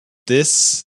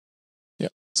this Yeah.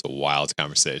 It's a wild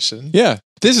conversation. Yeah.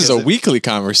 This is Is a it- weekly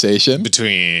conversation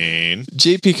Between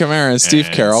JP Camara and Steve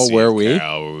Carroll, Steve where we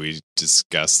Carroll, we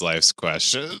discuss life's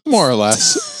questions. more or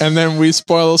less, and then we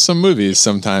spoil some movies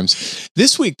sometimes.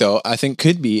 This week, though, I think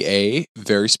could be a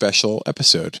very special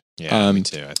episode. Yeah, me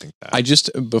too. I think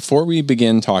that. Before we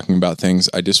begin talking about things,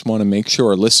 I just want to make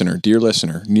sure, dear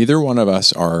listener, neither one of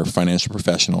us are financial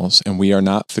professionals, and we are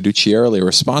not fiduciarily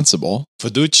responsible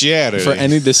Fiduciary. for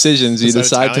any decisions you Is that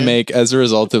decide to Italian? make as a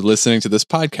result of listening to this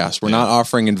podcast. We're Yeah. not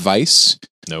offering advice.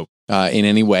 Nope. In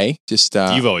any way. Just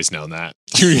You've always known that.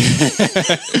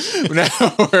 now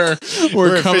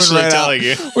we're coming officially right out. telling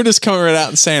you. We're just coming right out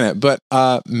and saying it. But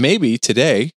maybe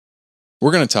today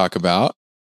we're going to talk about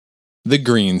the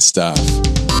green stuff.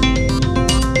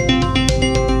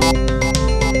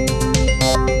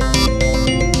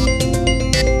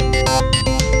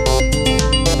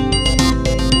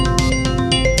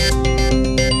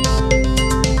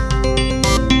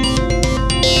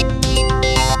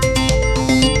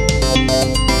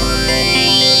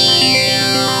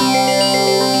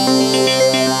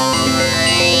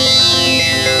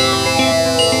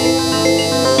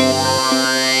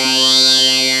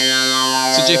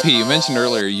 So JP, you mentioned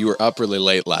earlier you were up really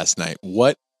late last night.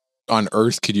 What on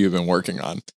earth could you have been working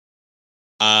on?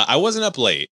 I wasn't up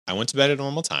late. I went to bed at a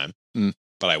normal time,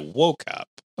 but I woke up.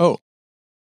 Oh.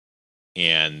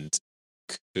 And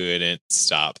couldn't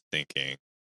stop thinking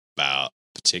about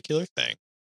a particular thing.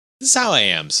 This is how I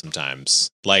am sometimes.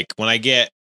 Like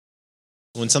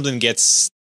when something gets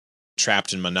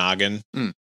trapped in my noggin,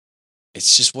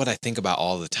 it's just what I think about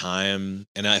all the time.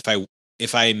 And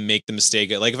if I make the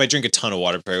mistake, like if I drink a ton of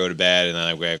water before I go to bed and then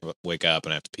I wake up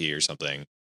and I have to pee or something,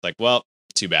 like, well,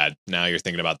 too bad. Now you're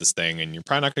thinking about this thing and you're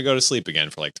probably not going to go to sleep again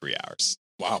for like 3 hours.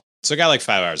 Wow. So I got like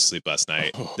 5 hours of sleep last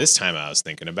night. This time I was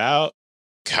thinking about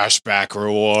cashback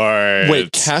rewards.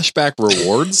 Wait, cashback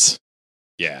rewards?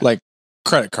 Yeah. Like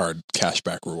credit card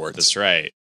cashback rewards. That's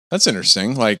right. That's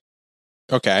interesting. Like,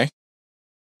 okay.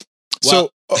 Well-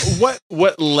 So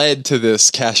what led to this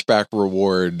cashback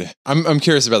reward? I'm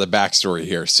curious about the backstory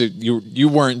here. So you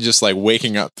weren't just like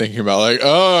waking up thinking about like,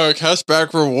 oh,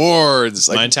 cashback rewards.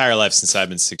 My Like, entire life since I've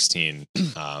been 16,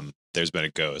 there's been a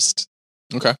ghost.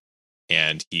 okay.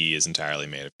 And he is entirely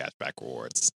made of cashback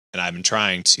rewards. And I've been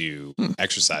trying to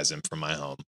exercise him from my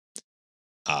home.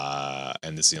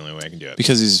 And this is the only way I can do it.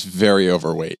 Because he's very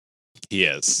overweight. He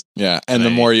is. Yeah, and the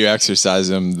more you exercise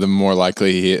him, the more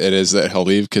likely it is that he'll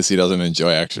leave because he doesn't enjoy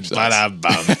exercise.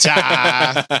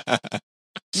 Ba-da-bum-cha.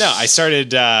 No, I started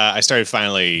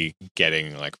finally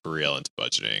getting like for real into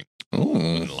budgeting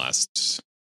in the last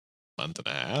month and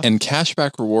a half. And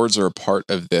cashback rewards are a part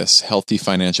of this healthy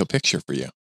financial picture for you.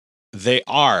 They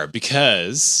are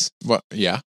because What?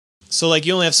 Yeah. so like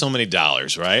you only have so many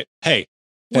dollars, right? Hey,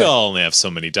 we Yeah. all only have so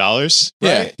many dollars,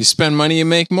 Yeah. right? You spend money, you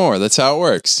make more. That's how it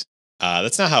works.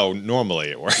 That's not how normally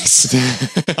it works.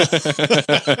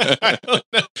 I don't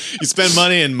know. You spend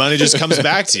money and money just comes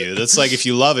back to you. That's like if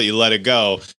you love it, you let it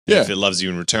go. And Yeah. if it loves you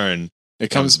in return, It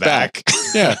comes back.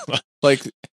 Yeah. Like,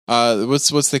 what's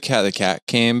the cat? The cat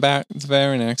came back the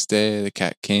very next day. The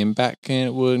cat came back and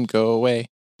it wouldn't go away.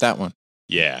 That one.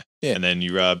 Yeah. Yeah. And then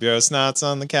you rub your snots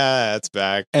on the cat's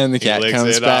back. And the He cat licks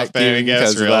comes it back off and he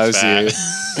gets because he real loves fat. you.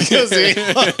 Because he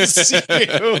loves you.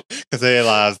 Because he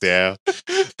loves you.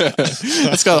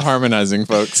 That's called harmonizing,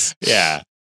 folks. Yeah.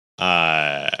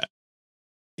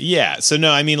 Yeah. So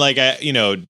no, I mean, like,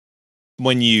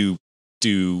 when you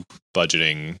do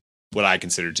budgeting, what I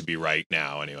consider to be right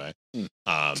now, anyway.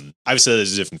 Obviously,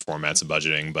 there's different formats of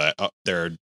budgeting, but there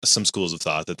are some schools of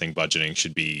thought that think budgeting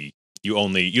should be you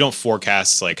don't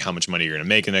forecast like how much money you're going to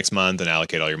make the next month and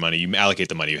allocate all your money. You allocate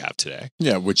the money you have today.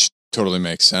 Yeah, which totally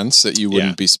makes sense that you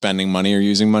wouldn't be spending money or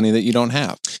using money that you don't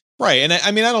have. Right. And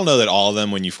I mean, I don't know that all of them,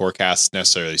 when you forecast,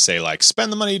 necessarily say like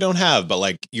spend the money you don't have, but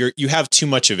like you have too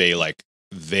much of a like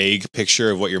vague picture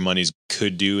of what your money's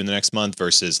could do in the next month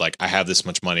versus like I have this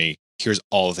much money. Here's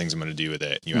all the things I'm going to do with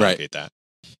it. You allocate that.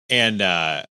 And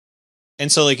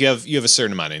so like you have a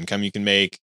certain amount of income you can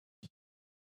make.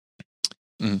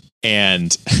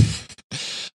 And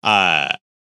I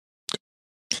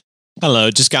don't know,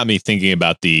 it just got me thinking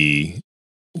about the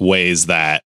ways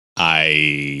that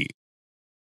I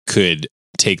could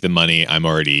take the money I'm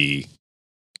already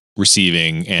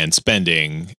receiving and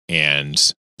spending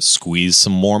and squeeze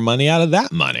some more money out of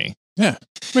that money. Yeah,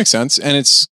 makes sense. And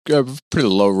it's a pretty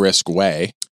low risk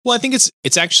way. Well, I think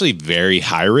it's actually very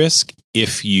high risk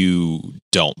if you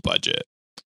don't budget.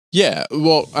 Yeah.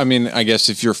 Well, I mean, I guess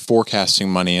if you're forecasting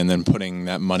money and then putting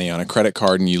that money on a credit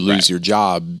card and you lose Right. your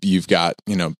job, you've got,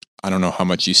 I don't know how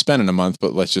much you spend in a month,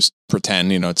 but let's just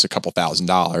pretend, it's a couple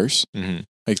 $1,000s. Mhm.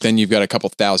 Like then you've got a couple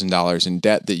 $1,000s in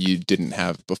debt that you didn't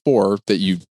have before that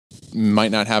you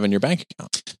might not have in your bank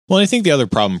account. Well, I think the other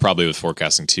problem probably with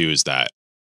forecasting too is that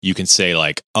you can say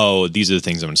like, oh, these are the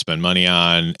things I'm going to spend money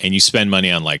on. And you spend money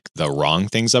on like the wrong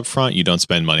things up front. You don't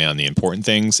spend money on the important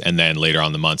things. And then later on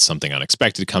in the month, something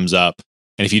unexpected comes up.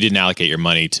 And if you didn't allocate your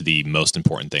money to the most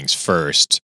important things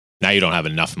first, now you don't have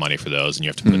enough money for those and you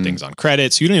have to put things on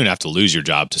credit. So you don't even have to lose your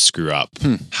job to screw up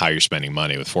how you're spending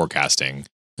money with forecasting.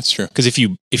 That's true. Because if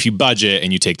you budget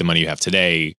and you take the money you have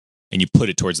today and you put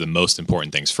it towards the most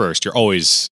important things first, you're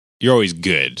always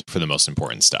good for the most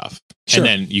important stuff. Sure. And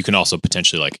then you can also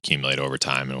potentially like accumulate over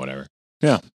time and whatever.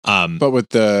 Yeah. But with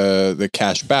the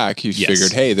cash back, you Yes.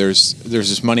 figured, hey, there's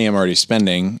this money I'm already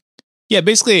spending. Yeah,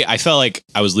 basically I felt like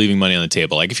I was leaving money on the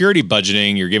table. Like if you're already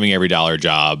budgeting, you're giving every dollar a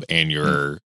job and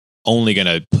you're only going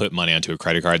to put money onto a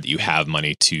credit card that you have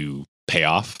money to pay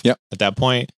off Yep. at that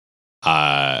point,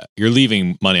 you're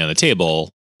leaving money on the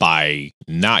table by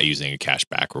not using a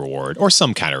cashback reward or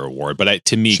some kind of reward. But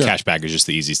to me, Sure. cashback is just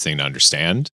the easiest thing to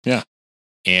understand. Yeah.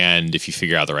 And if you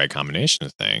figure out the right combination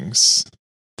of things,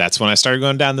 that's when I started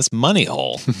going down this money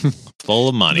hole full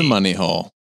of money. The money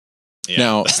hole. Yeah,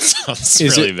 Now, that sounds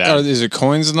Is really it bad. is it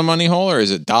coins in the money hole or is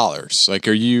it dollars? Like,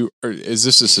 is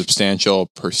this a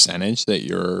substantial percentage that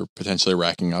you're potentially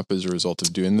racking up as a result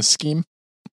of doing this scheme?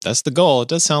 That's the goal. It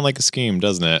does sound like a scheme,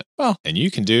 doesn't it? Well. And you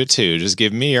can do it too. Just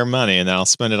give me your money and then I'll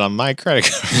spend it on my credit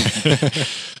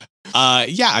card.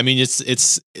 Yeah, I mean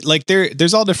it's like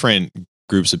there's all different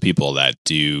groups of people that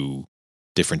do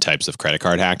different types of credit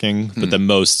card hacking, but the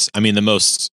most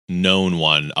known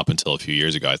one up until a few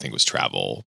years ago I think was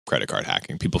travel credit card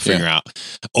hacking. People figure out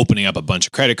opening up a bunch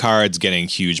of credit cards, getting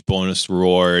huge bonus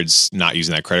rewards, not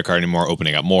using that credit card anymore,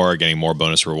 opening up more, getting more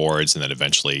bonus rewards, and then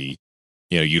eventually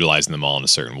utilizing them all in a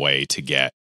certain way to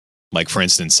get, like, for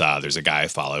instance, there's a guy I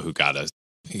follow who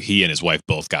he and his wife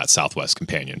both got Southwest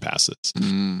Companion passes.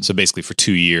 So basically for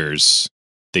 2 years,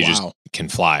 they just can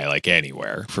fly like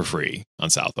anywhere for free on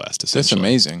Southwest. That's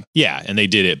amazing. Yeah. And they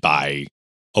did it by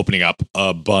opening up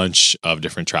a bunch of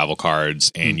different travel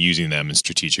cards and using them in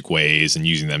strategic ways and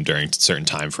using them during certain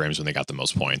time frames when they got the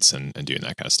most points and doing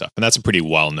that kind of stuff. And that's a pretty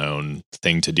well-known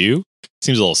thing to do.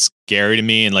 Seems a little scary to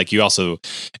me. And like you also,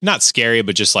 not scary,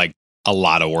 but just like a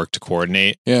lot of work to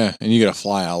coordinate. Yeah. And you got to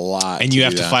fly a lot. And you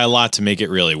have to fly a lot to make it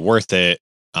really worth it.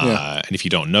 And if you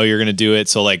don't know you're going to do it.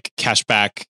 So like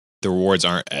cashback, the rewards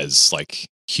aren't as like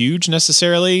huge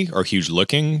necessarily or huge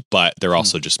looking, but they're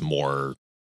also just more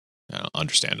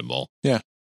understandable. Yeah.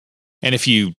 And if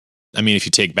you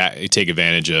take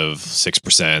advantage of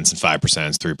 6% and 5%,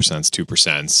 3%,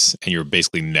 2%, and you're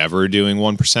basically never doing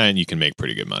 1%, you can make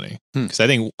pretty good money. Because 1%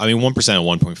 and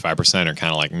 1.5% are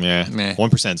kind of like meh.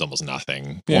 1% is almost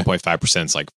nothing. 1.5%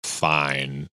 is like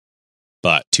fine.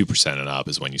 But 2% and up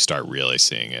is when you start really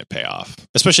seeing it pay off.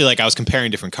 Especially like I was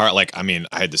comparing different cards. Like, I mean,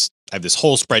 I have this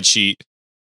whole spreadsheet.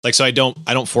 Like, so I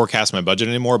don't forecast my budget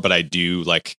anymore, but I do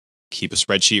like keep a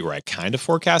spreadsheet where I kind of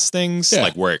forecast things,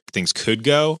 like where things could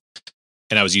go.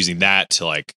 And I was using that to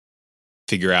like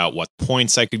figure out what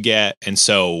points I could get. And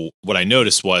so what I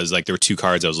noticed was like there were 2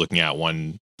 cards I was looking at,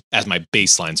 one as my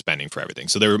baseline spending for everything.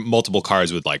 So there were multiple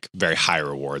cards with like very high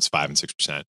rewards, 5 and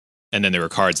 6%. And then there were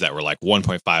cards that were like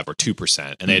 1.5 or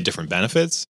 2%, and they had different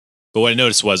benefits. But what I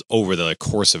noticed was over the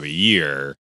course of a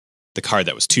year, the card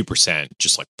that was 2%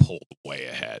 just like pulled way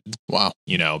ahead. Wow.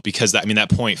 Because that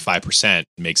 0.5%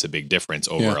 makes a big difference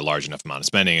over a large enough amount of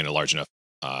spending and a large enough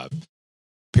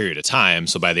period of time.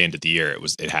 So by the end of the year,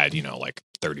 it had, like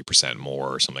 30%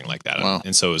 more or something like that. Wow.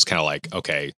 And so it was kind of like,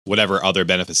 okay, whatever other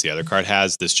benefits the other card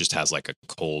has, this just has like a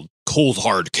cold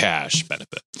hard cash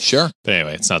benefit. Sure. But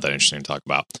anyway, it's not that interesting to talk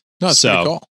about. No, it's pretty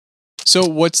cool. So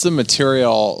what's the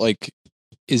material like?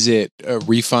 Is it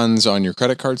refunds on your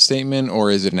credit card statement, or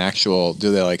is it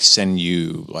do they like send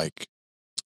you like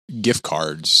gift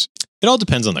cards? It all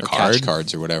depends on the card. Cash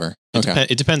cards or whatever.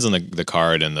 It depends on the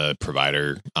card and the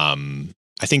provider.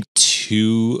 I think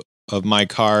 2 of my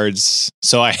cards.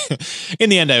 So in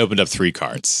the end, I opened up 3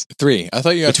 cards. 3? I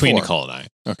thought you had between 4. Nicole and I.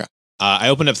 Okay. I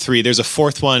opened up 3. There's a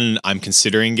 4th one I'm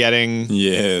considering getting.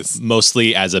 Yes.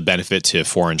 Mostly as a benefit to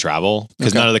foreign travel.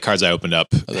 Because none of the cards I opened up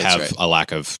have a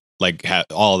lack of, like,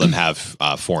 all of them have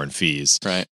foreign fees.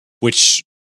 Right. Which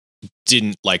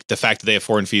didn't, like, the fact that they have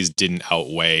foreign fees didn't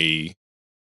outweigh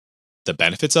the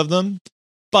benefits of them.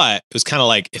 But it was kind of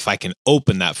like, if I can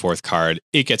open that 4th card,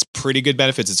 it gets pretty good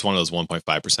benefits. It's one of those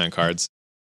 1.5% cards.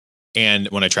 And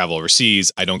when I travel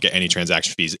overseas, I don't get any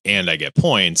transaction fees and I get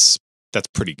points. That's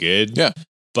pretty good. Yeah.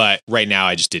 But right now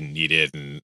I just didn't need it.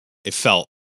 And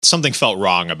something felt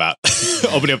wrong about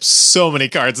opening up so many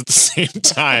cards at the same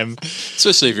time.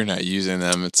 Especially if you're not using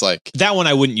them. It's like that one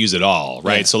I wouldn't use at all.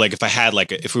 Right. Yeah. So like if I had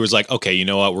if it was like, okay, you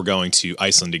know what? We're going to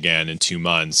Iceland again in 2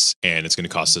 months and it's going to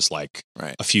cost us like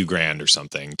a few grand or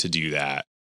something to do that.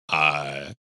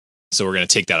 So we're going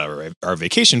to take that out of our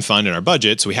vacation fund and our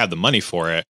budget. So we have the money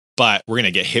for it, but we're going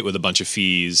to get hit with a bunch of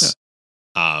fees.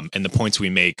 Yeah. And the points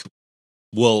we make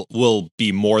will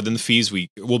be more than the fees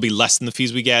will be less than the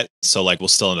fees we get. So like we'll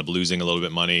still end up losing a little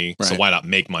bit money. Right. So why not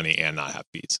make money and not have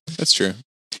fees? That's true.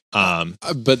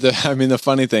 But the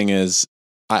funny thing is,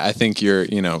 I think you're,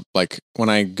 like when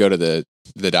I go to the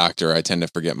doctor, I tend to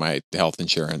forget my health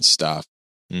insurance stuff.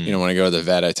 When I go to the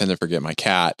vet, I tend to forget my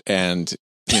cat. And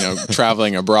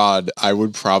traveling abroad, I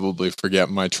would probably forget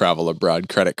my travel abroad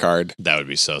credit card. That would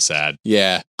be so sad.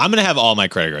 Yeah. I'm going to have all my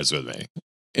credit cards with me.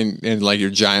 In like your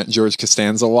giant George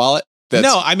Costanza wallet?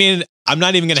 No, I mean, I'm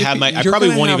not even going to have I probably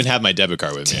won't even have my debit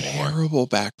card with me anymore. Terrible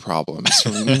back problems.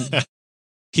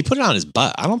 He put it on his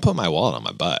butt. I don't put my wallet on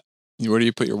my butt. Where do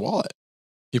you put your wallet?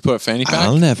 You put a fanny pack?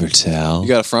 I'll never tell. You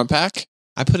got a front pack?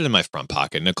 I put it in my front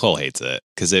pocket. Nicole hates it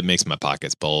because it makes my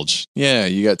pockets bulge. Yeah,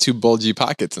 you got 2 bulgy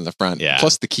pockets in the front. Yeah.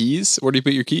 Plus the keys. Where do you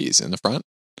put your keys? In the front?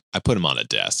 I put them on a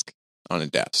desk. On a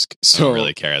desk. So I don't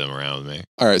really carry them around with me.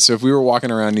 All right. So if we were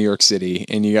walking around New York City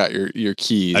and you got your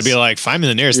keys, I'd be like, find me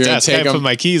the nearest desk. I put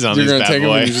my keys on you're these bad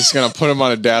boy. You're just going to put them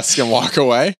on a desk and walk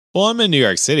away? Well, I'm in New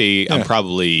York City. Yeah. I'm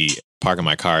probably parking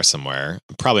my car somewhere.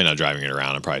 I'm probably not driving it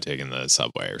around. I'm probably taking the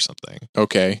subway or something.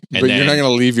 Okay. But you're not going to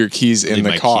leave your keys in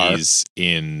the car. Keys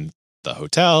in the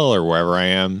hotel or wherever I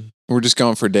am. We're just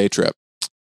going for a day trip.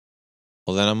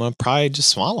 Well, then I'm going to probably just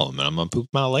swallow them and I'm going to poop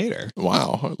them out later.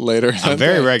 Wow. Later. I'm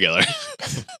very regular.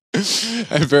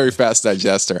 I'm a very fast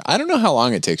digester. I don't know how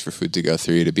long it takes for food to go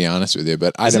through you, to be honest with you,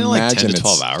 but I'd imagine like 10 to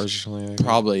 12 hours or something like that?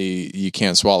 Probably you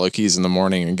can't swallow keys in the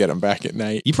morning and get them back at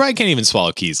night. You probably can't even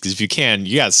swallow keys because if you can,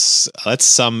 that's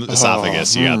some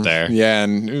esophagus you got there. Yeah.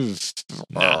 And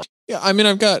yeah, I mean,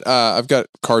 I've got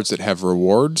cards that have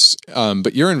rewards,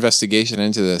 but your investigation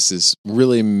into this is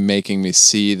really making me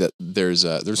see that there's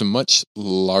a much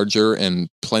larger and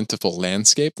plentiful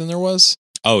landscape than there was.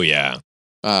 Oh yeah.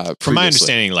 From my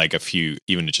understanding,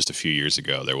 even just a few years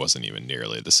ago, there wasn't even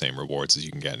nearly the same rewards as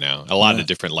you can get now. A lot of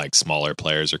different smaller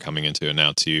players are coming into it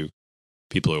now too.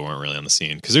 People who weren't really on the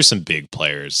scene because there's some big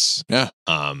players. Yeah.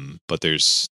 But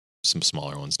there's some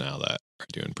smaller ones now that are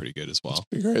doing pretty good as well.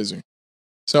 That's pretty crazy.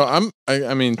 So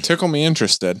I mean, tickle me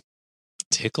interested.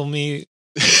 Tickle me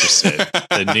interested.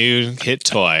 The new hit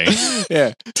toy.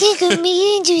 Yeah. Tickle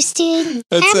me interested.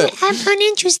 That's it. I'm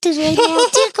uninterested right now.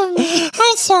 Tickle me.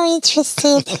 I'm so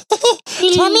interested.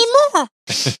 Tell me more.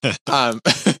 But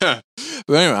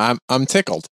anyway, I'm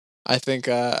tickled. I think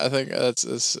that's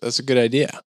a good idea.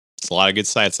 There's a lot of good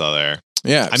sites out there.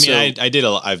 Yeah. I mean,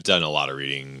 I've done a lot of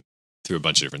reading through a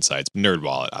bunch of different sites.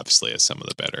 NerdWallet obviously is some of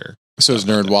the better. So is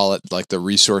NerdWallet like the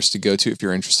resource to go to if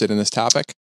you're interested in this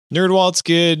topic? NerdWallet's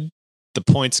good. The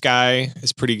Points guy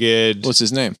is pretty good. What's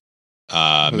his name?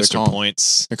 Mr.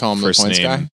 Points. They call him First the Points name,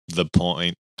 guy. The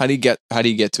Point. How do you get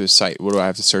to his site? What do I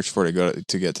have to search for to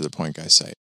get to the Point Guy's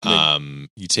site?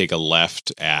 You take a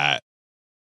left at.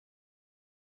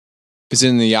 Is it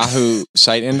in the Yahoo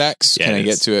site index? Yeah, Can I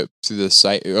get to it through the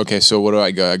site? Okay, so what do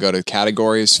I go? I go to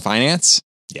categories, finance.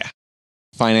 Yeah.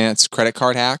 Finance, credit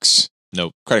card hacks.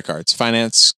 Nope. Credit cards,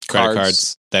 finance, credit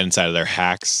cards. Then inside of their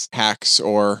hacks.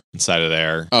 Or inside of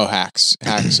their hacks.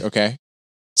 Okay.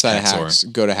 Inside of hacks,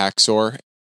 go to Haxor.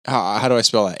 How do I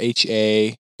spell that?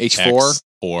 H4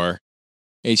 or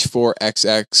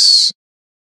H4XX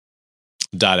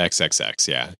 .xxx.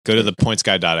 Yeah. Go to the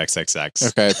pointsguy.xxx.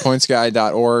 Okay.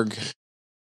 Pointsguy.org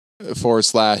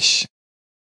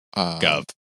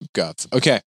 /gov.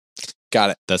 Okay.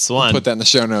 Got it. That's the one. Put that in the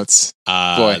show notes.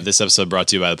 This episode brought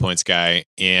to you by the Points Guy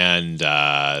and so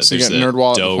you got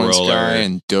NerdWallet, the Points Guy,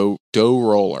 and Dough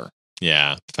Roller.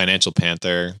 Yeah, Financial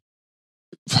Panther.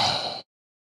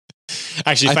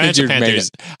 Actually, Financial Panther.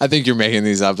 I think you're making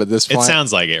these up at this point. It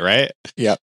sounds like it, right?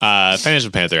 Yep.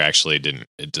 Financial Panther actually didn't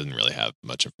really have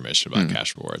much information about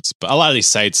cash rewards, but a lot of these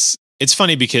sites. It's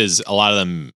funny because a lot of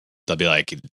them they'll be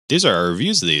like, these are our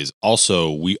reviews of these.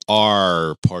 Also, we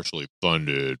are partially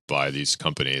funded by these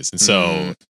companies. And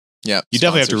so you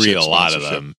definitely have to read a lot of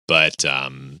them. But I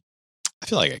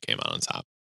feel like I came out on top.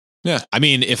 Yeah. I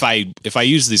mean, if I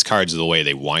use these cards the way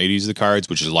they want you to use the cards,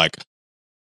 which is like,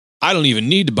 I don't even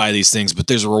need to buy these things, but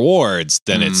there's rewards,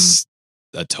 then it's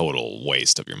a total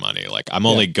waste of your money. Like I'm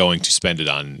only going to spend it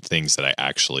on things that I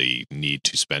actually need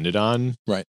to spend it on.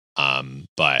 Right.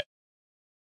 But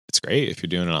it's great if you're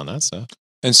doing it on that stuff.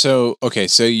 And so, okay,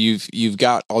 so you've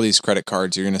got all these credit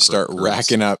cards. You're going to start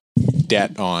racking up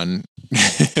debt on.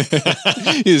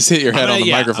 You just hit your head on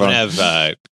the microphone.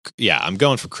 I'm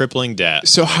going for crippling debt.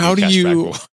 So how do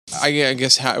you? I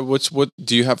guess what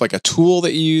do you have, like a tool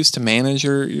that you use to manage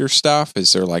your stuff?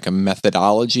 Is there like a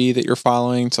methodology that you're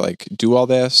following to like do all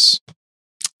this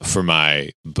for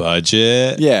my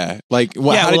budget? Yeah, like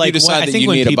how did you decide that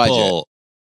you need a budget?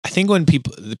 I think when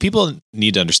people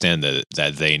need to understand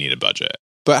that they need a budget.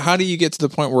 But how do you get to the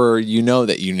point where you know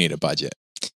that you need a budget?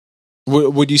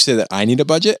 Would you say that I need a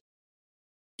budget?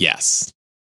 Yes.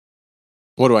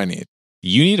 What do I need?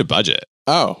 You need a budget.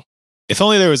 Oh. If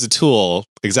only there was a tool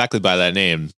exactly by that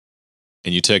name,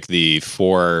 and you took the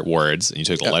 4 words and you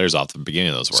took the letters off the beginning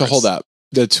of those words. So hold up.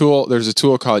 There's a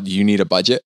tool called You Need a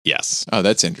Budget? Yes. Oh,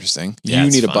 that's interesting. Yeah,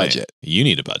 you need funny. A budget. You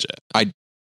need a budget. I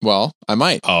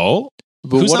might. Oh?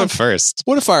 But who's on first?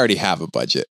 What if I already have a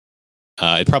budget?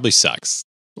 It probably sucks.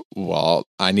 Well,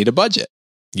 I need a budget.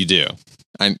 You do.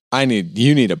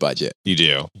 You need a budget. You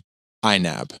do.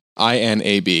 INAB.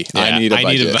 INAB. Yeah, I need a budget.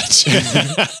 I need a budget.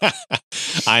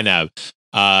 INAB.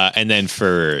 And then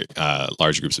for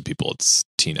large groups of people, it's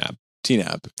TNAB.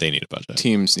 TNAB. They need a budget.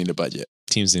 Teams need a budget.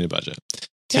 Teams need a budget.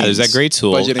 Yeah, there's that great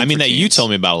tool. I mean, that you told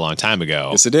me about a long time ago.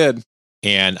 Yes, it did.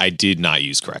 And I did not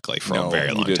use correctly for a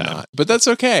very long time. Not. But that's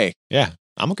okay. Yeah,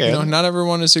 I'm okay. Not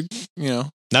everyone is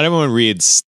Not everyone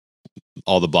reads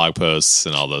all the blog posts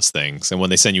and all those things. And when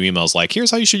they send you emails like,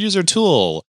 here's how you should use our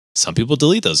tool, some people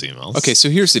delete those emails. Okay, so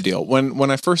here's the deal.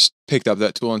 When I first picked up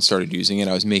that tool and started using it,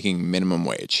 I was making minimum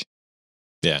wage.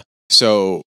 Yeah.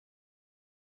 So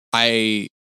I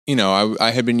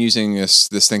had been using this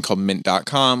thing called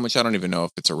mint.com, which I don't even know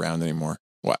if it's around anymore.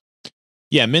 What?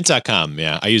 Yeah, mint.com.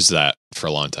 Yeah, I used that for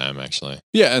a long time, actually.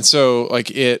 Yeah, and so like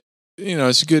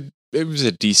it's good. It was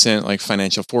a decent like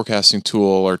financial forecasting tool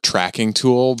or tracking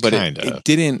tool, but it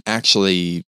didn't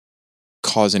actually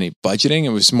cause any budgeting.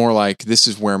 It was more like, this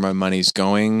is where my money's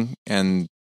going, and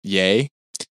yay.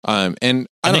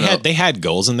 They had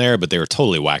goals in there, but they were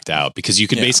totally whacked out because you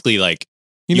could basically like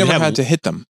you never had to hit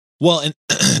them. Well, and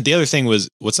the other thing was,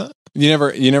 what's that? You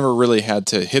never really had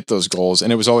to hit those goals,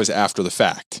 and it was always after the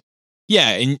fact. Yeah,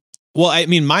 and well, I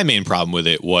mean, my main problem with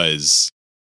it was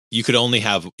you could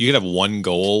have one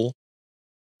goal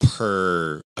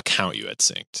per account you had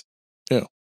synced. Yeah.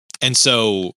 And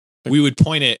so we would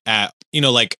point it at,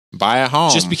 like buy a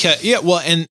home. Just because,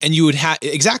 and you would have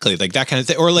exactly like that kind of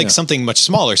thing, or like something much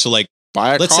smaller. So like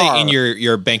buy a let's car. say in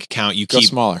your bank account you keep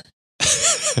smaller.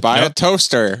 Buy a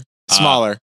toaster,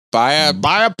 smaller. Buy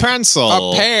a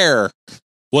pencil, a pear.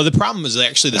 Well, the problem is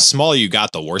actually the smaller you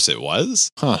got, the worse it was.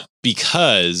 Huh.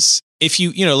 Because if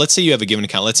you let's say you have a given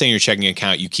account, let's say in your checking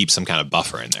account, you keep some kind of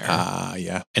buffer in there.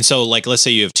 Yeah. And so like, let's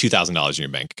say you have $2,000 in your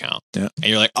bank account, and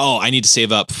you're like, oh, I need to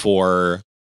save up for,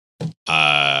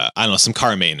 I don't know, some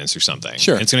car maintenance or something.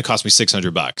 Sure. And it's going to cost me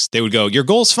 $600. They would go, your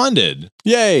goal's funded.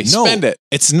 Yay. No, spend it.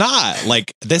 It's not.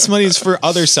 Like, this money is for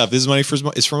other stuff. This money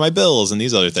is for my bills and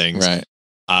these other things. Right.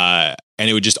 And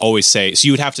it would just always say, so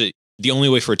you would have to, the only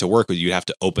way for it to work was you'd have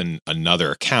to open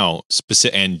another account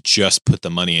and just put the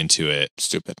money into it.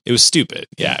 Stupid. It was stupid.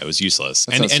 Yeah, it was useless.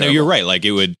 And terrible. you're right. Like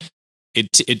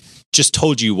it just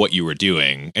told you what you were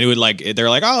doing. And it would they're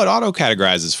like, oh, it auto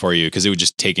categorizes for you, because it would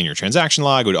just take in your transaction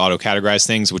log, it would auto categorize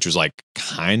things, which was like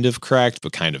kind of correct,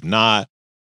 but kind of not.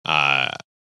 Probably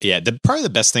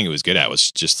the best thing it was good at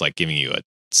was just like giving you a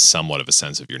somewhat of a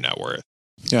sense of your net worth.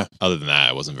 Yeah. Other than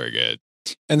that, it wasn't very good.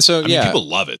 And so, I mean, people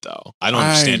love it though. I don't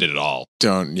understand it at all.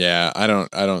 I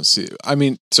don't see. I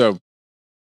mean, so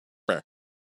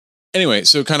anyway,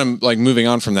 so kind of like moving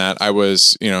on from that, I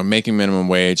was, making minimum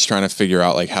wage, trying to figure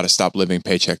out like how to stop living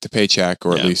paycheck to paycheck,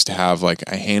 or at least to have like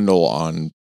a handle on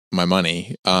my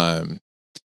money.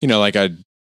 Like I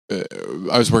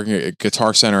was working at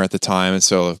Guitar Center at the time, and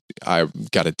so I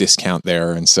got a discount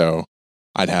there, and so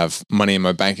I'd have money in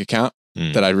my bank account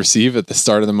that I'd receive at the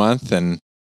start of the month, and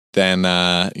then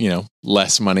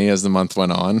less money as the month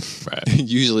went on. Right.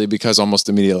 Usually because almost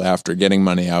immediately after getting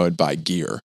money, I would buy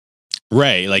gear.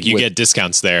 Right. Like you get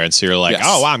discounts there, and so you're like,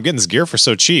 oh wow, I'm getting this gear for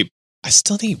so cheap. I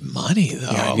still need money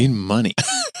though. Yeah, I need money.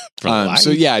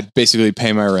 So yeah, I'd basically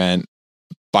pay my rent,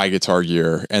 buy guitar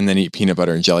gear, and then eat peanut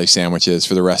butter and jelly sandwiches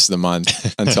for the rest of the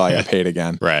month until I got paid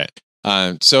again. Right.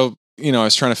 So I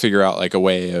was trying to figure out like a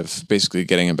way of basically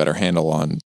getting a better handle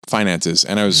on finances,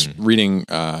 and I was reading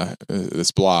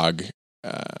this blog,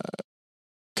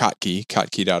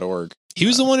 Kottke.org. He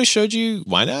was the one who showed you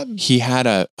YNAB? He had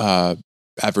a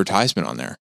advertisement on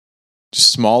there.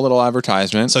 small little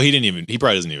advertisement. So he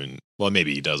probably doesn't even, well,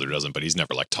 maybe he does or doesn't, but he's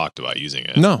never like talked about using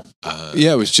it. No.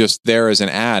 Yeah, it was just there as an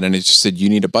ad, and it just said, you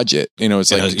need a budget.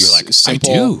 It's like, you're like,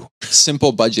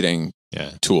 simple budgeting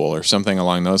tool or something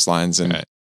along those lines. And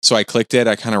so I clicked it,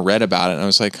 I kind of read about it, and I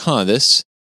was like, this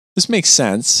makes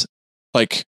sense.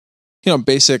 Like,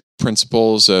 basic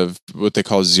principles of what they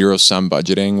call zero sum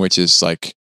budgeting, which is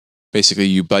like basically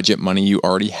you budget money you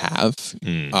already have.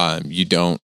 You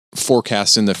don't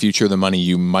forecast in the future the money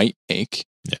you might make.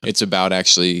 Yeah. It's about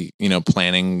actually,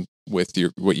 planning with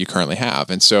what you currently have.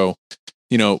 And so,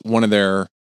 one of their,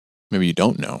 maybe you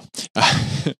don't know,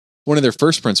 one of their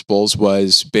first principles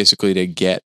was basically to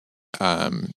get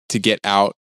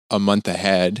out a month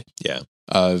ahead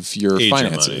of your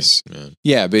finances.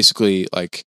 Yeah, basically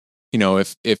like,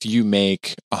 if you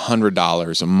make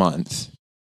 $100 a month,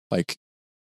 like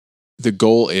the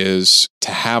goal is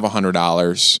to have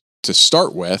 $100 to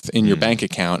start with in your bank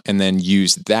account, and then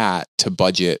use that to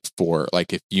budget for,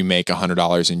 like, if you make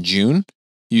 $100 in June,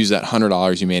 use that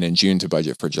 $100 you made in June to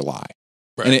budget for July.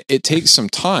 Right. And it takes some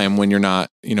time when you're not,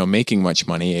 making much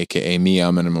money, aka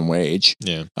MIA, minimum wage.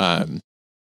 Yeah.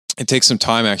 It takes some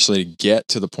time actually to get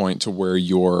to the point to where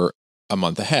you're a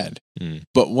month ahead.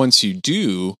 But once you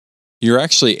do, you're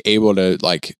actually able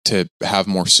to have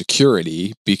more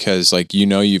security, because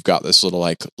you've got this little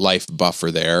like life buffer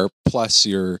there. Plus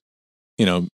you're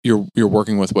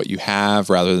working with what you have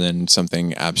rather than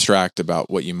something abstract about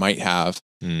what you might have.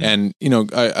 And,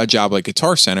 a job like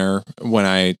Guitar Center, when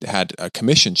I had a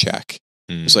commission check,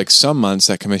 it was like some months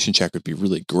that commission check would be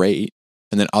really great.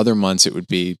 And then other months it would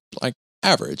be like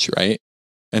average. Right.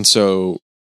 And so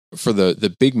for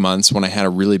the big months, when I had a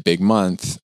really big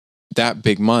month, that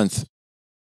big month,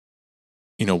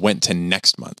 went to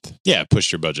next month. Yeah.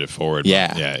 Pushed your budget forward.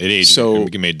 Yeah. Yeah.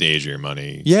 It made the age of your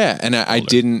money. Yeah. And I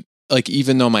didn't, like,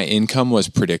 even though my income was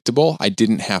predictable, I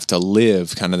didn't have to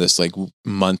live kind of this like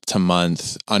month to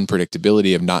month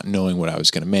unpredictability of not knowing what I was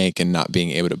going to make and not being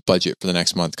able to budget for the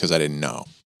next month because I didn't know.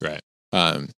 Right.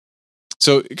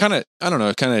 So it kind of, I don't know,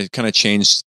 it kind of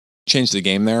changed the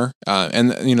game there.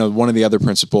 And one of the other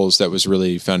principles that was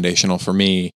really foundational for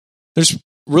me, there's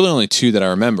really only two that I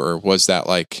remember, was that,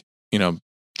 like,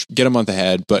 get a month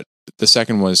ahead, but the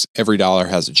second was every dollar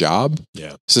has a job.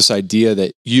 Yeah. It's this idea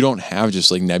that you don't have just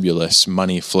like nebulous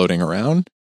money floating around.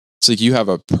 It's like you have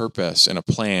a purpose and a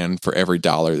plan for every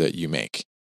dollar that you make.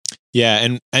 Yeah.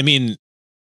 And I mean,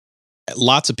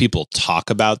 lots of people talk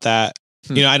about that.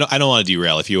 I don't want to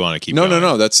derail if you want to keep going.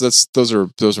 No.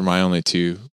 Those are my only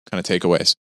two kind of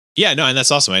takeaways. Yeah, no, and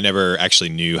that's awesome. I never actually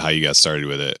knew how you got started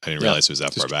with it. I didn't realize it was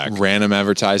that far back. Random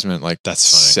advertisement, like,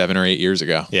 that's funny. 7 or 8 years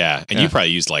ago. Yeah, and you probably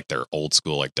used like their old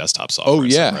school like desktop software. Oh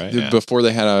yeah, right? Before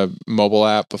they had a mobile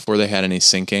app, before they had any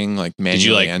syncing, like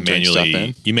manually entering stuff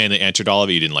in. You manually entered all of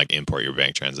it. You didn't like import your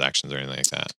bank transactions or anything like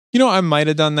that. I might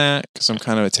have done that because I'm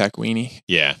kind of a tech weenie.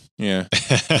 Yeah, yeah.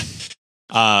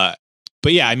 But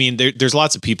yeah, I mean, there's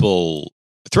lots of people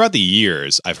throughout the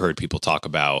years. I've heard people talk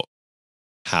about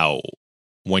how,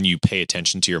 when you pay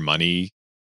attention to your money,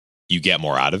 you get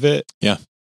more out of it. Yeah.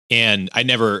 And I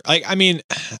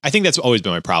think that's always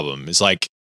been my problem, is like,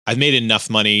 I've made enough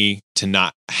money to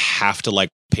not have to like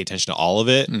pay attention to all of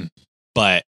it.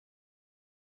 But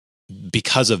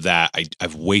because of that,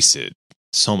 I've wasted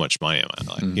so much money in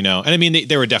my life, and I mean,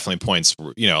 there were definitely points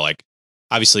where, like,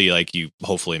 obviously, like, you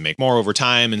hopefully make more over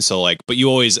time. And so like, but you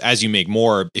always, as you make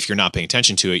more, if you're not paying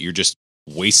attention to it, you're just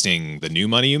wasting the new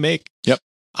money you make. Yep.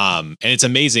 And it's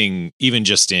amazing, even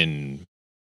just in,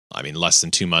 less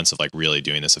than 2 months of like really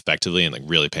doing this effectively and like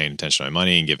really paying attention to my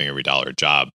money and giving every dollar a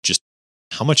job, just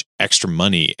how much extra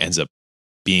money ends up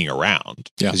being around.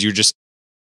 Yeah. Because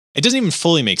it doesn't even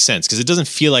fully make sense, because it doesn't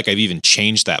feel like I've even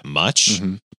changed that much,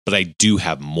 but I do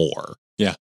have more.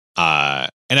 Yeah.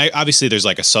 And obviously there's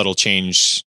like a subtle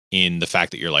change in the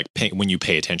fact that you're like, when you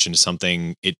pay attention to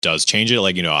something, it does change it.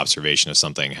 Like, observation of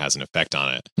something has an effect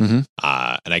on it. And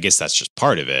I guess that's just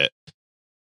part of it.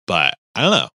 But I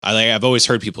don't know. I've always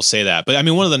heard people say that. But I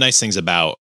mean, one of the nice things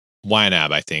about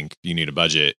YNAB, I think, You Need a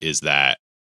Budget, is that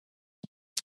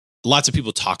lots of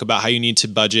people talk about how you need to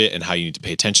budget and how you need to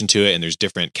pay attention to it. And there's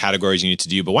different categories you need to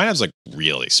do. But YNAB's like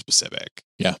really specific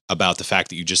about the fact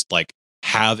that you just like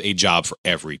have a job for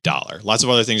every dollar. Lots of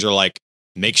other things are like,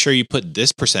 make sure you put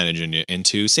this percentage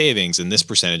into savings and this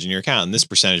percentage in your account and this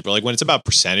percentage. But like, when it's about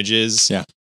percentages,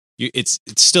 it's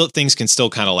still, things can still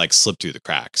kind of like slip through the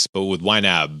cracks. But with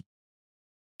YNAB,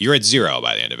 you're at zero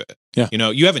by the end of it. Yeah.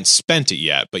 You haven't spent it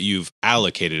yet, but you've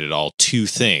allocated it all to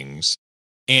things.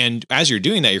 And as you're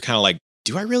doing that, you're kind of like,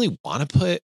 do I really want to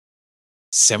put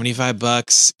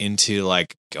 $75 into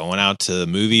like going out to the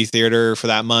movie theater for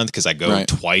that month because I go Right.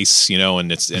 twice,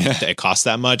 and it costs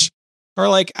that much. Or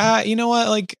like, you know what?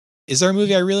 Like, is there a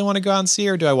movie I really want to go out and see,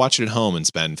 or do I watch it at home and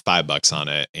spend $5 on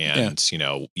it and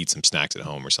eat some snacks at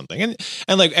home or something?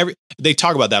 And like they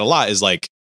talk about that a lot. Is like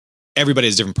everybody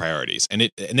has different priorities, and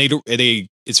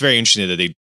it's very interesting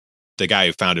that the guy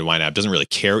who founded YNAB doesn't really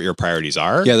care what your priorities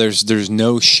are. Yeah, there's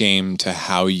no shame to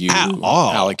how you At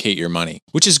all. allocate your money.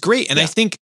 Which is great. And Yeah. I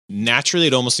think naturally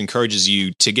it almost encourages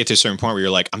you to get to a certain point where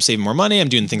you're like, I'm saving more money. I'm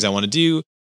doing things I want to do.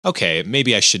 Okay,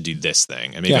 maybe I should do this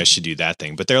thing and maybe I should do that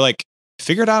thing. But they're like,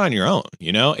 figure it out on your own.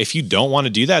 If you don't want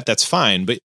to do that, that's fine.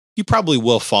 But you probably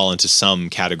will fall into some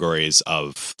categories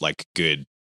of like good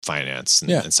finance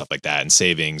and stuff like that and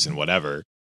savings and whatever.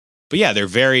 But yeah, they're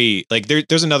very like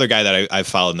there's another guy that I've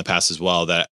followed in the past as well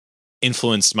that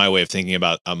influenced my way of thinking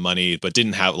about money, but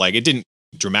didn't have like it didn't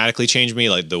dramatically change me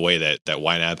like the way that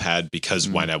YNAB had because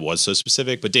YNAB was so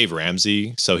specific. But Dave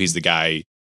Ramsey, so he's the guy.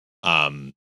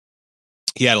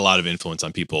 He had a lot of influence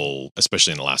on people,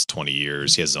 especially in the last 20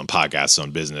 years. He has his own podcast, his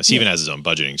own business. He even has his own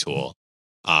budgeting tool.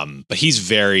 But he's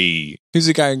very Who's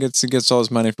the guy who gets all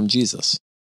his money from Jesus?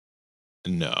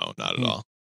 no, not at all.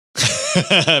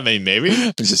 I mean, maybe.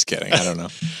 I'm just kidding. I don't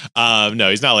know. No,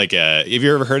 he's not like have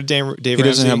you ever heard of Dave Ramsey? He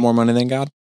doesn't have more money than God?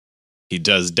 He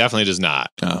definitely does not.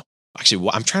 Oh. Actually,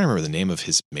 I'm trying to remember the name of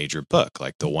his major book,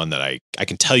 like the one that I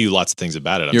can tell you lots of things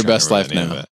about it. Your Best Life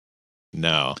Now.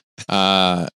 No.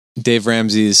 Dave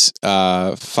Ramsey's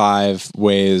 5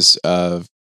 ways of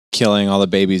killing all the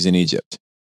babies in Egypt.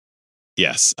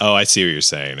 Yes. Oh, I see what you're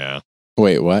saying now.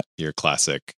 Wait, what? Your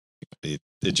classic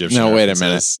Egyptian. No, wait a minute.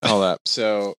 references. Hold up.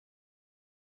 So,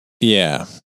 yeah.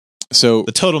 So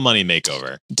The Total Money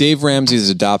Makeover. Dave Ramsey's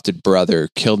adopted brother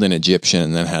killed an Egyptian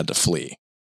and then had to flee.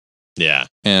 Yeah.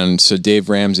 And so Dave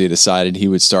Ramsey decided he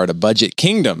would start a budget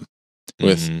kingdom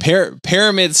with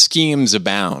pyramid schemes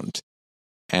abound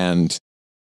and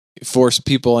force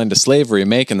people into slavery,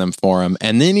 making them for him.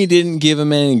 And then he didn't give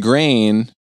him any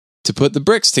grain to put the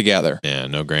bricks together. Yeah.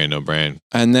 No grain, no brain.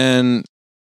 And then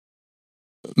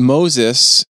David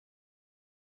Moses,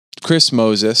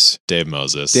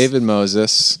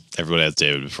 Everybody has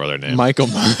David before their name.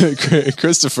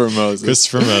 Christopher Moses.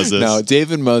 Christopher Moses. No,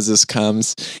 David Moses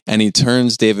comes and he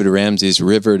turns David Ramsey's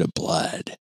river to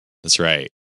blood. That's right.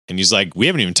 And he's like, we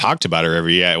haven't even talked about a river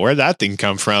yet. Where'd that thing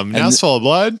come from? Now it's full of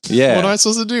blood? Yeah. What am I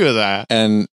supposed to do with that?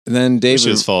 And then Wish it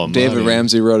was full of David money.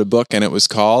 Ramsey wrote a book and it was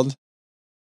called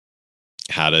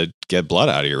How to get blood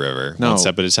out of your river. No. One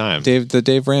step at a time. the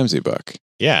Dave Ramsey book.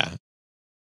 Yeah.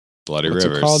 Bloody What's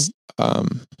Rivers. it called?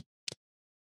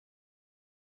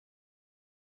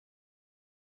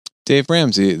 Dave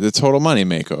Ramsey, The Total Money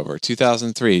Makeover,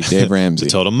 2003. Dave Ramsey.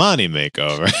 The Total Money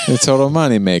Makeover. The Total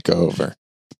Money Makeover.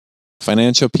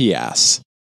 Financial PS.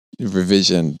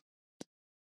 Revision.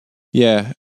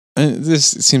 Yeah. This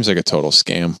seems like a total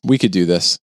scam. We could do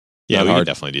this. Yeah, Not we hard.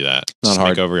 could definitely do that. Not Just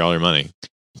hard. make over all your money.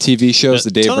 TV shows,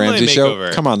 the Dave Total Money Ramsey show.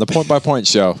 Makeover. Come on, the point by point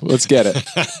show. Let's get it.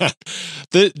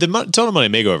 the Total Money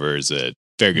Makeover is a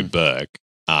very good book.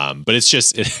 But it's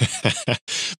just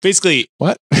basically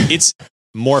What? it's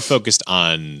more focused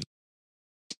on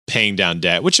paying down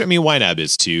debt, which I mean YNAB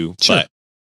is too. Sure. But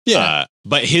Yeah.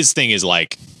 but his thing is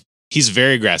like he's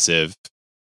very aggressive.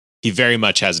 He very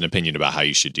much has an opinion about how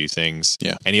you should do things.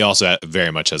 Yeah. And he also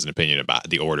very much has an opinion about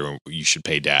the order you should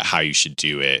pay debt, how you should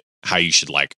do it, how you should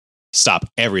like stop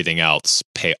everything else,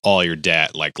 pay all your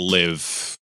debt, like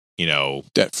live,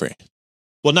 Debt free.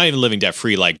 well, not even living debt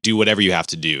free, like do whatever you have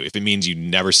to do. If it means you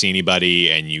never see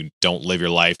anybody and you don't live your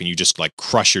life and you just like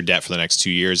crush your debt for the next 2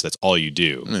 years, that's all you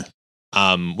do.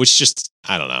 Which just,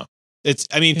 I don't know.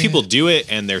 People do it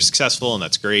and they're successful and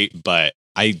that's great, but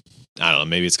I don't know.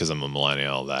 Maybe it's because I'm a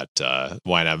millennial that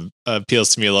YNAB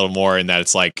appeals to me a little more in that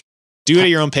it's like, do it at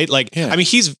your own pace. Like, Yeah. I mean,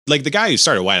 he's like the guy who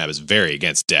started YNAB is very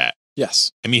against debt.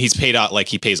 Yes. I mean, he's paid out, like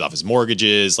he pays off his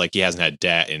mortgages, like he hasn't had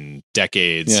debt in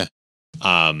decades. Yeah.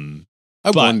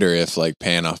 I But- wonder if like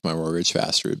paying off my mortgage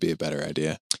faster would be a better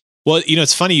idea. Well,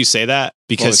 it's funny you say that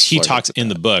because Always he flirted talks with in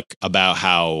that. the book about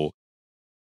how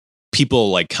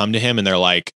people like come to him and they're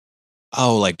like,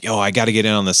 oh, I got to get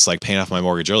in on this, like paying off my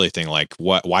mortgage early thing. Like,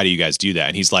 why do you guys do that?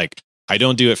 And he's like, I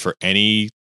don't do it for any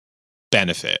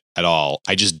benefit at all.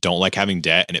 I just don't like having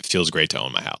debt and it feels great to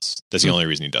own my house. That's the only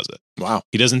reason he does it. Wow.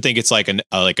 He doesn't think it's like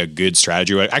a good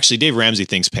strategy. Actually, Dave Ramsey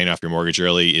thinks paying off your mortgage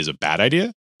early is a bad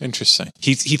idea. Interesting.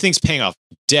 He thinks paying off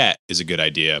debt is a good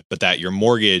idea, but that your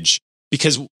mortgage,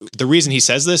 because the reason he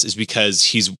says this is because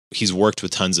he's worked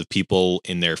with tons of people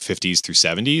in their 50s through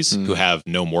 70s who have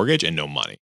no mortgage and no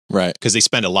money Right. because they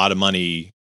spend a lot of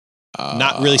money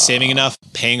not really saving enough,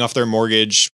 paying off their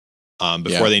mortgage,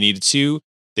 before Yeah. they needed to.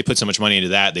 They put so much money into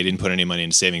that. They didn't put any money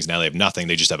into savings. Now they have nothing.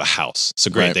 They just have a house. So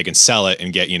great. Right. They can sell it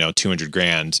and get,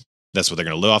 $200,000. That's what they're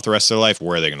going to live off the rest of their life.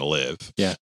 Where are they going to live?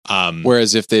 Yeah. Um,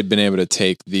 Whereas if they'd been able to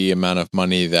take the amount of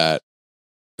money that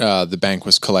the bank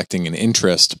was collecting in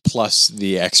interest plus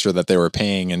the extra that they were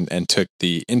paying and took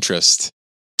the interest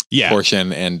yeah.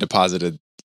 portion and deposited,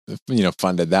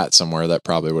 funded that somewhere, that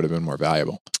probably would have been more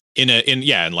valuable. In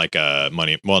like a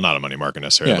money, well, not a money market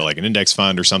necessarily, Yeah. but like an index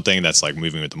fund or something that's like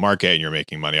moving with the market and you're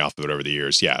making money off of it over the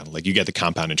years. Yeah. Like you get the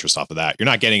compound interest off of that. You're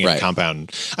not getting a Right.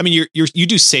 compound. I mean, you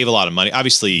do save a lot of money.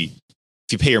 Obviously,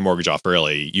 if you pay your mortgage off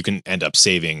early, you can end up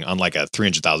saving on like a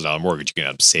 $300,000 mortgage. You can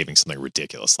end up saving something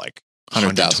ridiculous, like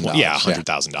 $100,000. Yeah.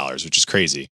 $100,000, which is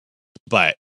crazy.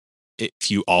 But if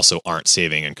you also aren't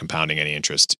saving and compounding any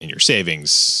interest in your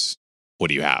savings, what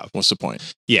do you have? What's the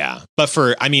point? Yeah. But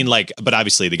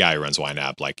obviously the guy who runs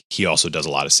YNAB, like he also does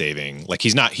a lot of saving. Like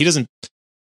he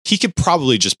could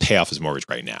probably just pay off his mortgage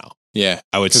right now. Yeah.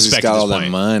 I would Because he's suspect got at all this that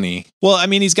point. money. Well, I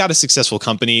mean, he's got a successful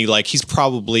company. Like he's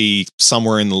probably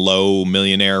somewhere in the low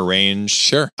millionaire range.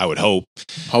 Sure. I would hope.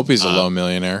 Hope he's a low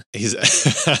millionaire. He's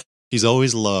he's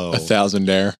always low. A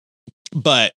thousandaire.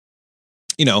 But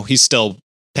he's still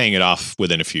paying it off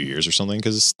within a few years or something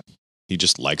because he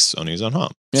just likes owning his own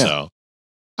home. Yeah. So,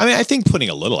 I mean, I think putting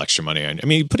a little extra money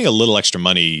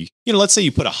let's say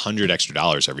you put $100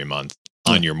 extra every month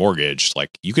on your mortgage, like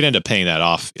you could end up paying that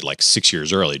off like 6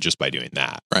 years early just by doing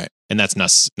that. Right. And that's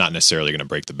not necessarily going to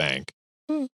break the bank.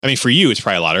 I mean, for you, it's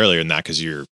probably a lot earlier than that because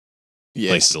your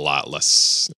place is a lot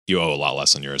less. You owe a lot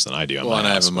less on yours than I do. On Well, my and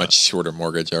I house, have a much shorter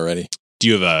mortgage already. Do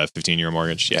you have a 15-year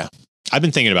mortgage? Yeah. I've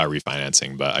been thinking about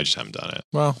refinancing, but I just haven't done it.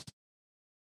 Well,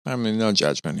 I mean, no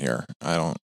judgment here. I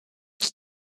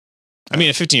mean,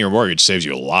 a 15-year mortgage saves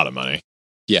you a lot of money.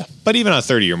 Yeah. But even on a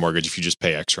 30-year mortgage, if you just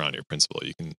pay extra on your principal,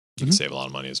 you can save a lot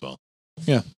of money as well.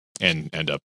 Yeah. And end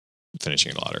up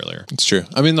finishing it a lot earlier. It's true.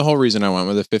 I mean, the whole reason I went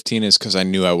with a 15 is because I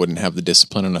knew I wouldn't have the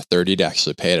discipline on a 30 to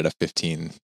actually pay it at a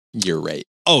 15-year rate.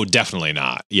 Oh, definitely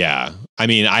not. Yeah. I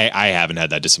mean, I haven't had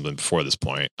that discipline before this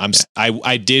point.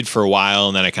 I did for a while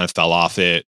and then I kind of fell off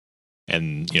it.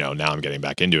 And, now I'm getting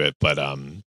back into it. But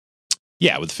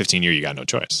yeah, with the 15-year, you got no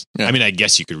choice. Yeah. I mean, I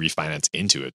guess you could refinance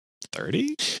into it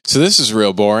 30. So this is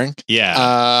real boring.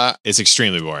 Yeah. It's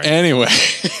extremely boring. Anyway.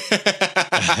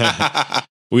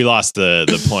 We lost the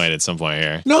point at some point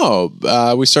here. No,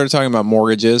 we started talking about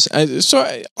mortgages. I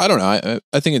don't know.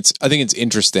 I think it's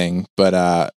interesting, but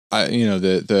I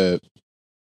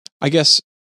guess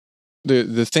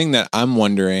the thing that I'm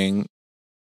wondering,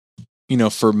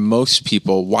 for most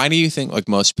people, why do you think like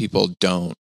most people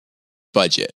don't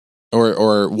budget,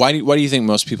 or why do you think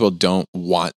most people don't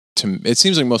want to? It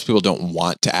seems like most people don't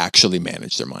want to actually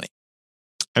manage their money.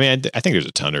 I mean, I think there's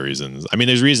a ton of reasons. I mean,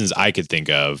 there's reasons I could think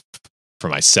of for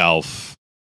myself.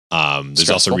 There's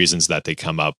Stressful. also reasons that they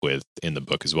come up with in the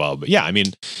book as well. But yeah, I mean,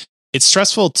 it's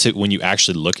stressful when you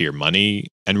actually look at your money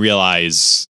and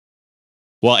realize,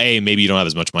 well, maybe you don't have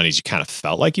as much money as you kind of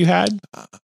felt like you had.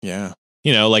 Yeah.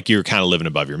 Like you're kind of living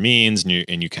above your means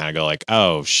and you kind of go like,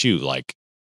 oh shoot, like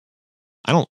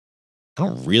I don't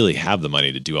really have the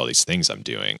money to do all these things I'm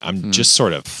doing. I'm just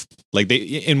sort of like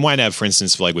in YNAB, for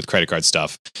instance, like with credit card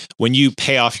stuff, when you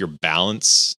pay off your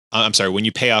balance, when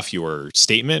you pay off your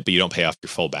statement, but you don't pay off your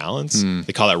full balance,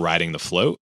 they call that riding the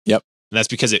float. Yep. And that's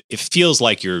because it feels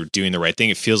like you're doing the right thing.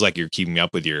 It feels like you're keeping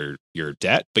up with your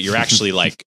debt, but you're actually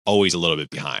like always a little bit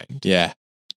behind. Yeah.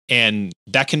 And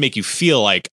that can make you feel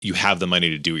like you have the money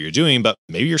to do what you're doing, but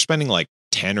maybe you're spending like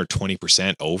 10 or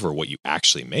 20% over what you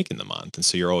actually make in the month. And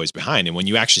so you're always behind. And when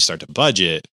you actually start to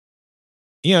budget,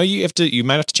 you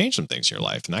might have to change some things in your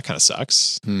life, and that kind of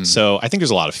sucks. So I think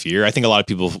there's a lot of fear. I think a lot of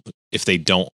people, if they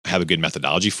don't have a good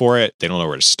methodology for it, they don't know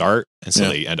where to start. And so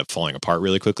they end up falling apart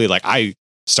really quickly. Like I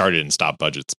started and stopped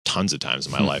budgets tons of times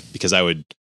in my life because I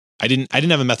didn't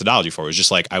have a methodology for it. It was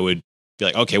just like, I would be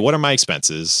like, okay, what are my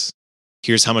expenses?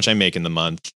 Here's how much I make in the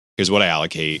month. Here's what I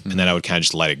allocate. And then I would kind of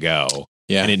just let it go.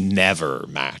 Yeah. And it never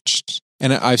matched.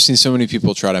 And I've seen so many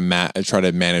people try to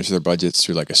manage their budgets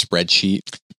through like a spreadsheet.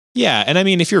 Yeah. And I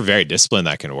mean, if you're very disciplined,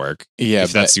 that can work. Yeah.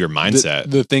 If that's your mindset.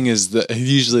 The thing is that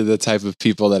usually the type of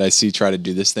people that I see try to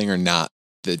do this thing are not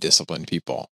the disciplined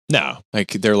people. No. Like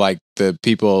they're like the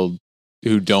people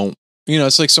who don't,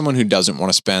 it's like someone who doesn't want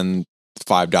to spend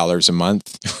 $5 a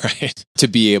month Right. to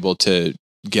be able to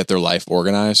get their life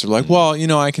organized. They're like, well,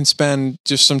 I can spend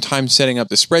just some time setting up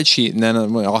the spreadsheet, and then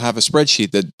I'll have a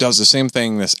spreadsheet that does the same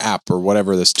thing this app or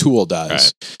whatever this tool does.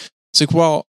 Right. It's like,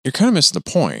 well, you're kind of missing the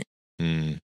point.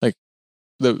 Mm. Like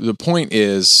the point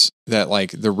is that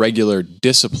like the regular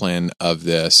discipline of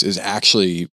this is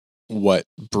actually what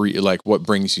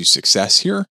brings you success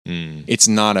here. Mm. It's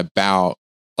not about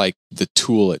like the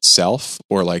tool itself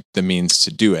or like the means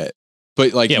to do it.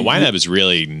 But like, Yeah, YNAB is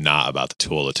really not about the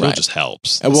tool. The tool Right. just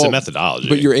helps. Well, It's a methodology.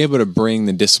 but you're able to bring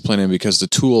the discipline in because the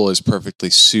tool is perfectly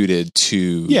suited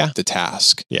to Yeah. the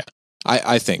task. Yeah.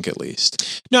 I think at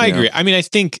least. No, I you know? agree. I mean, I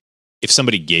think if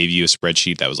somebody gave you a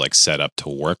spreadsheet that was like set up to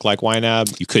work like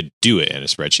YNAB, you could do it in a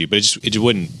spreadsheet, but it just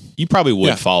wouldn't. You probably would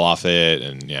Yeah. fall off it,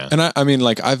 and yeah. And I mean,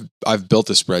 like I've built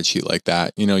a spreadsheet like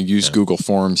that. You know, used Yeah. Google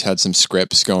Forms, had some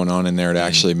scripts going on in there to Mhm.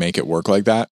 actually make it work like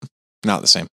that. Not the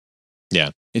same. Yeah.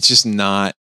 It's just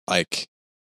not like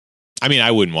I mean,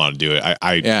 I wouldn't want to do it.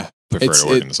 I yeah, prefer it's- to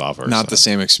work it- in the software. not so. the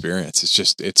same experience. It's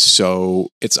just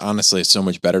it's honestly so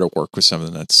much better to work with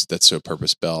something that's so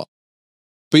purpose built.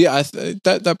 But yeah,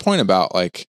 that point about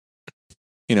like,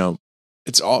 you know,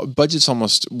 it's all budget's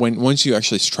almost once you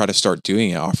actually try to start doing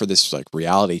it, offer this like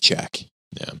reality check.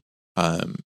 Yeah.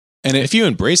 And If you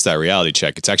embrace that reality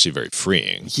check, it's actually very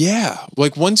freeing. yeah,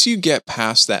 like once you get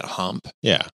past that hump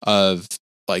Yeah. of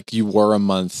like you were a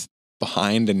month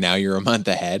behind and now you're a month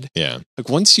ahead, Yeah. like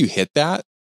once you hit that,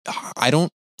 I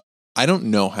don't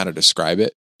know how to describe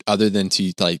it other than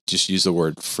to like just use the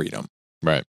word freedom.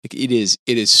 Right. Like it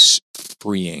is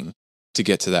freeing to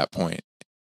get to that point.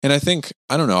 And I think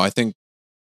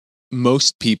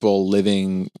most people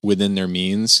living within their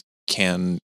means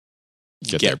can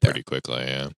Get there pretty quickly.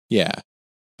 Yeah.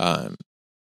 Yeah.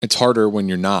 It's harder when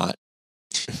you're not.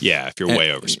 Yeah. If you're And- way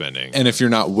overspending. And if you're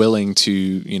not willing to,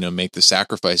 you know, make the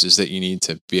sacrifices that you need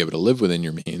to be able to live within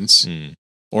your means Mm.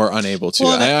 or unable to.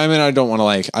 Well, I mean, I don't want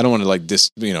to like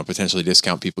potentially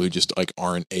discount people who just like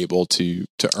aren't able to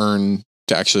earn,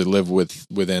 to actually live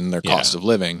within their cost Yeah. of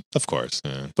living. Of course.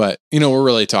 Yeah. But, you know, we're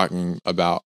really talking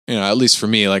about, you know, at least for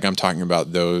me, like I'm talking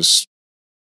about those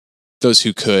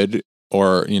who could,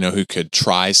 or, you know, who could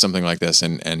try something like this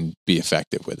and be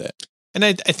effective with it. And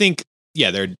I think, yeah,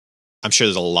 I'm sure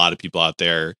there's a lot of people out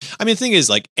there. I mean, the thing is,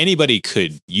 like, anybody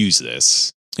could use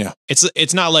this. Yeah.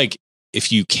 It's not like if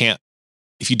you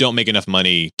don't make enough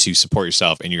money to support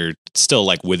yourself and you're still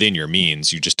like within your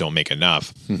means, you just don't make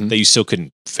enough, Mhm. that you still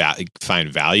couldn't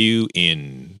find value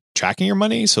in tracking your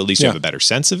money. So at least you Yeah. have a better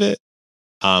sense of it.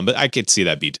 But I could see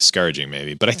that be discouraging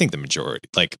maybe. But I think the majority,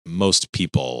 like most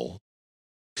people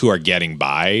who are getting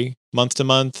by month to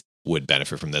month, would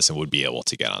benefit from this and would be able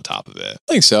to get on top of it.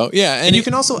 I think so. Yeah. And you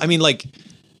can also, I mean, like,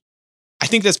 I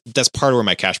think that's part of where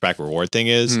my cashback reward thing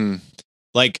is. Hmm.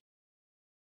 Like,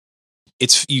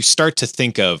 you start to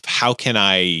think of how can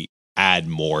I add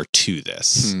more to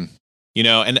this, Hmm. you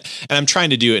know, and I'm trying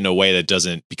to do it in a way that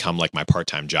doesn't become like my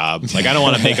part-time job. Like, I don't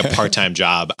want to make a part-time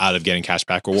job out of getting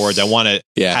cashback rewards. I want to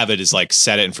Yeah. have it as like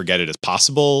set it and forget it as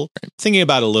possible. Thinking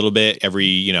about it a little bit every,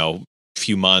 you know,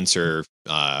 few months or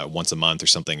once a month or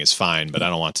something is fine, but I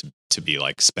don't want to be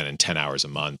like spending 10 hours a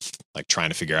month, like trying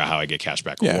to figure out how I get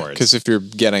cashback Yeah. rewards. Because if you're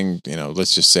getting, you know,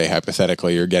 let's just say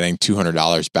hypothetically, you're getting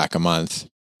 $200 back a month,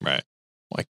 Right.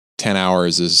 10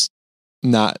 hours is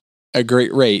not a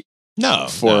great rate No,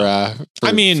 for no.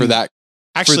 I mean, for that.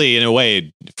 Actually, in a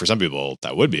way, for some people,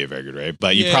 that would be a very good rate,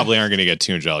 but you Yeah. probably aren't going to get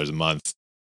 $200 a month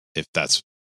if that's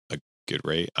a good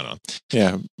rate. I don't know.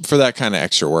 Yeah. For that kind of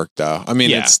extra work though. I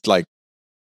mean, Yeah. it's like,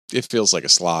 it feels like a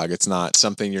slog. It's not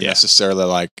something you're Yeah. necessarily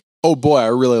like, oh boy, I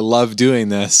really love doing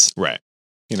this. Right.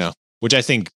 You know, Which I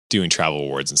think doing travel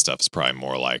awards and stuff is probably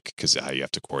more like, because how you have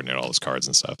to coordinate all those cards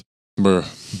and stuff.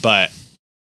 But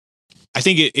I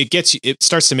think it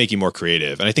starts to make you more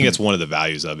creative. And I think that's one of the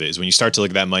values of it is when you start to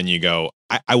look at that money, you go,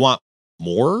 I want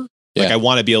more. Like, Yeah. I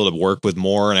want to be able to work with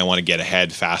more and I want to get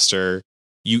ahead faster.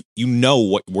 You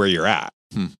know where you're at.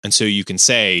 Hmm. And so you can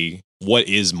say, what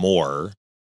is more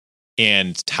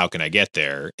and how can I get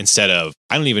there? Instead of,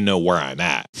 I don't even know where I'm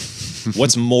at.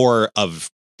 What's more of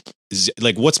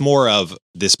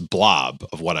this blob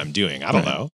of what I'm doing? I don't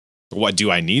Right. know. What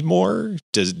do I need more?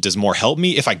 Does more help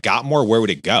me? If I got more, where would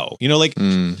it go? You know, like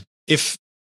if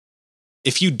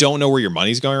you don't know where your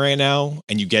money's going right now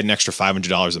and you get an extra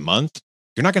 $500 a month,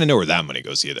 you're not going to know where that money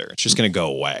goes either. It's just going to go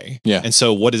away. Yeah. And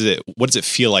so what does it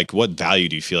feel like? What value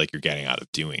do you feel like you're getting out of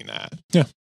doing that? Yeah.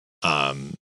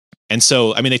 And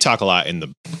so, I mean, they talk a lot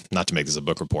not to make this a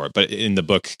book report, but in the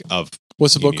book of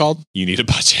What's the book called? You Need a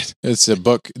Budget. It's a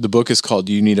book. The book is called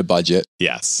You Need a Budget.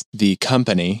 Yes. The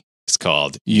company, It's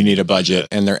called You Need a Budget,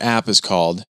 and their app is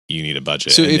called You Need a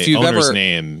Budget. So And if the you've owner's ever-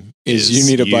 name is You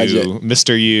Need a Budget.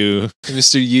 Mr. You.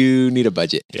 Mr. You Need a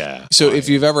Budget. Yeah. So if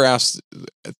you've ever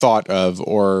thought of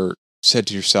or said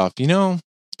to yourself, you know,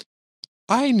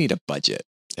 I need a budget.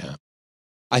 Yeah.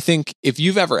 I think if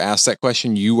you've ever asked that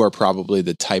question, you are probably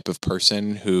the type of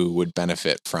person who would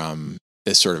benefit from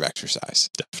this sort of exercise.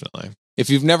 Definitely. If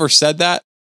you've never said that,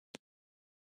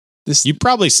 You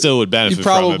probably still would benefit you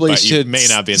probably from it, but should you may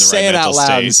not be in the say right it out mental loud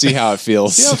state. and see how it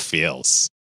feels. See how it feels.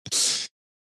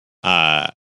 Yeah.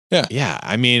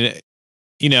 I mean,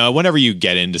 whenever you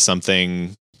get into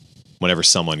something, whenever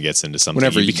someone gets into something,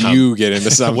 Whenever become, you get into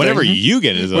something, whenever you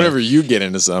get into something, whenever you get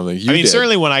into something, I mean,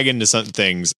 certainly when I get into some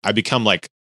things, I become like,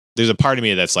 there's a part of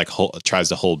me that's like tries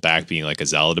to hold back being like a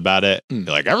zealot about it. Mm.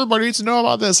 You're like, everybody needs to know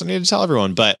about this. I need to tell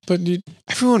everyone, but you,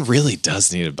 everyone really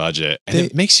does need a budget, and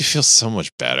it makes you feel so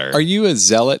much better. are you a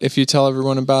zealot if you tell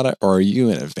everyone about it, or are you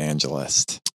an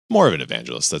evangelist? More of an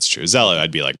evangelist? That's true. Zealot,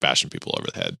 I'd be like bashing people over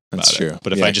the head. That's about true. It.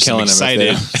 But if Yeah, I just am killing them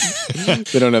if excited,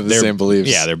 they don't have the same beliefs.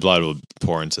 Yeah, their blood will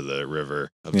pour into the river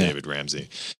of Yeah. David Ramsey.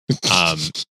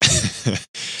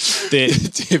 The,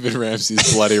 David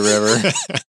Ramsey's bloody river.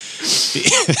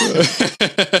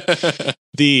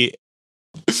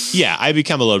 I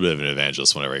become a little bit of an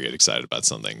evangelist whenever I get excited about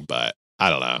something, but I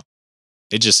don't know.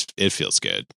 It feels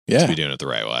good to be doing it the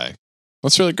right way.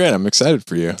 That's really great. I'm excited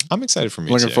for you. I'm excited for me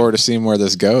Looking too. forward to seeing where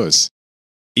this goes.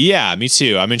 Yeah, me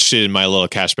too. I'm interested in my little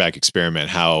cashback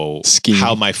experiment, how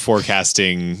my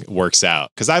forecasting works out.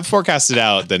 Because I've forecasted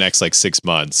out the next like 6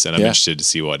 months, and I'm interested to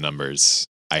see what numbers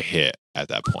I hit at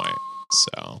that point.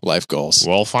 So life goals.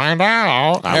 We'll find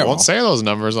out. I won't say those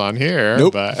numbers on here.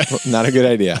 Nope. But not a good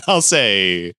idea. I'll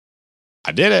say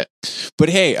I did it. But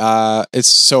hey, it's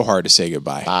so hard to say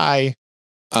goodbye. Bye.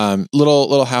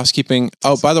 Little housekeeping.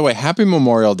 Oh, by the way, happy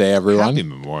Memorial Day, everyone. Happy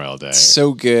Memorial Day.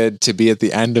 So good to be at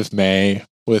the end of May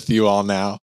with you all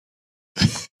now.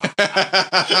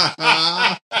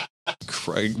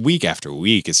 Week after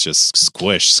week, it's just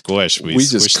squish. We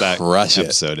just that crush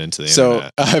episode into the so,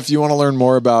 internet. if you want to learn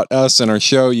more about us and our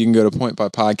show, you can go to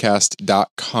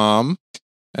pointbypodcast.com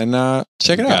and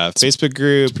check it out. Facebook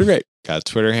group. It's pretty great. Got a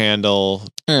Twitter handle.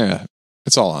 Yeah,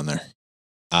 it's all on there.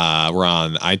 We're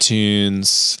on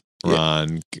iTunes. We're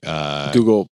on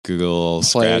Google Play,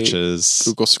 Scratches.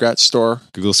 Google Scratch Store.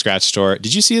 Google Scratch Store.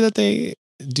 Did you see that they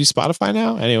do Spotify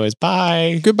now? Anyways,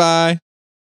 bye. Goodbye.